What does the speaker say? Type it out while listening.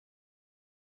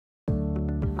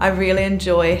I really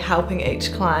enjoy helping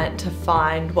each client to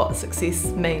find what success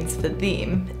means for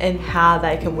them and how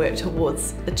they can work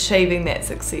towards achieving that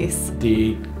success.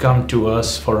 They come to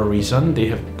us for a reason. They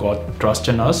have got trust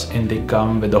in us and they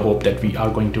come with the hope that we are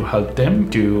going to help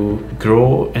them to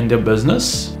grow in their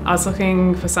business. I was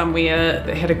looking for somewhere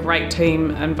that had a great team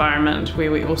environment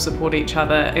where we all support each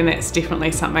other, and that's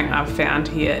definitely something I've found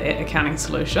here at Accounting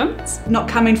Solutions. Not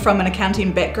coming from an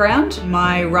accounting background,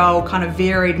 my role kind of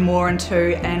varied more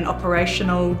into an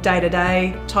operational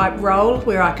day-to-day type role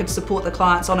where I could support the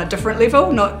clients on a different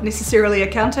level, not necessarily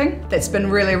accounting. That's been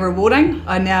really rewarding.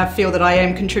 I now feel that I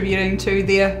am contributing to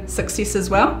their success as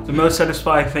well. The most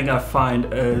satisfying thing I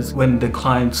find is when the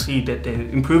clients see that they're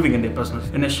improving in their business.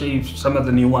 Initially, some of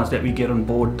the new ones that we get on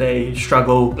board, they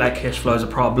struggle, like cash flow is a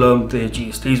problem, their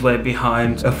GST's way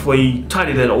behind. If we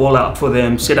tidy that all out for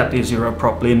them, set up their Xero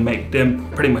properly and make them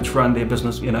pretty much run their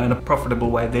business, in a profitable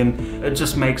way, then it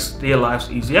just makes their lives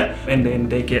easier and then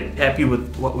they get happy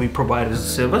with what we provide as a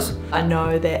service. I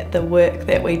know that the work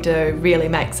that we do really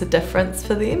makes a difference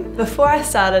for them. Before I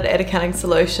started at Accounting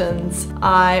Solutions,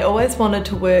 I always wanted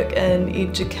to work in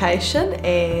education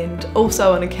and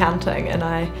also in accounting, and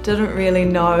I didn't really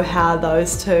know how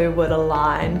those two would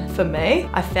align for me.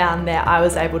 I found that I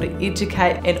was able to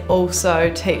educate and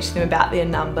also teach them about their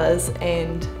numbers,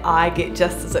 and I get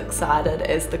just as excited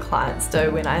as the clients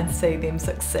do when I see them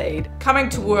succeed. Coming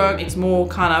to work, it's more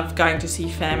kind of going to see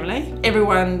family.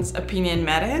 Everyone's opinion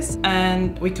matters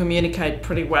and we communicate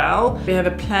pretty well. We have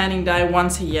a planning day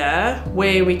once a year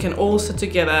where we can all sit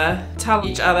together, tell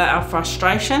each other our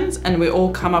frustrations, and we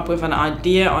all come up with an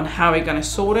idea on how we're going to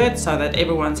sort it so that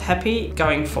everyone's happy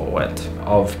going forward.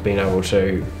 I've been able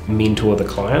to mentor the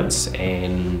clients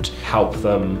and help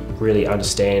them really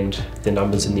understand the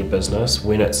numbers in their business,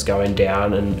 when it's going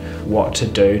down and what to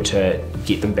do to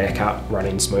get them back up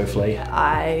running smoothly.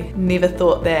 I never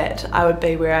thought that I would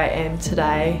be where I am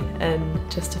today in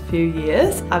just a few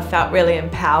years. I've felt really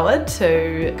empowered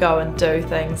to go and do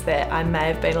things that I may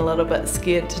have been a little bit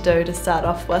scared to do to start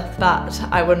off with, but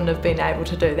I wouldn't have been able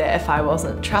to do that if I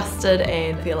wasn't trusted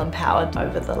and feel empowered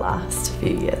over the last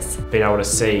few years. Being able to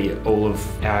see all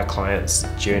of our clients'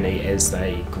 journey as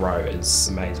they grow is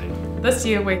amazing. This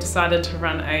year we decided to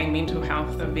run a mental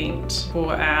health event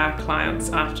for our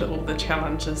clients after all the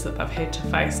challenges that they've had to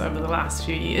face over the last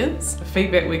few years. The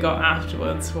feedback we got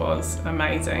afterwards was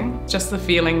amazing. Just the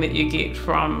feeling that you get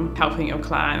from helping your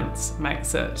clients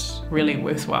makes it really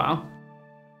worthwhile.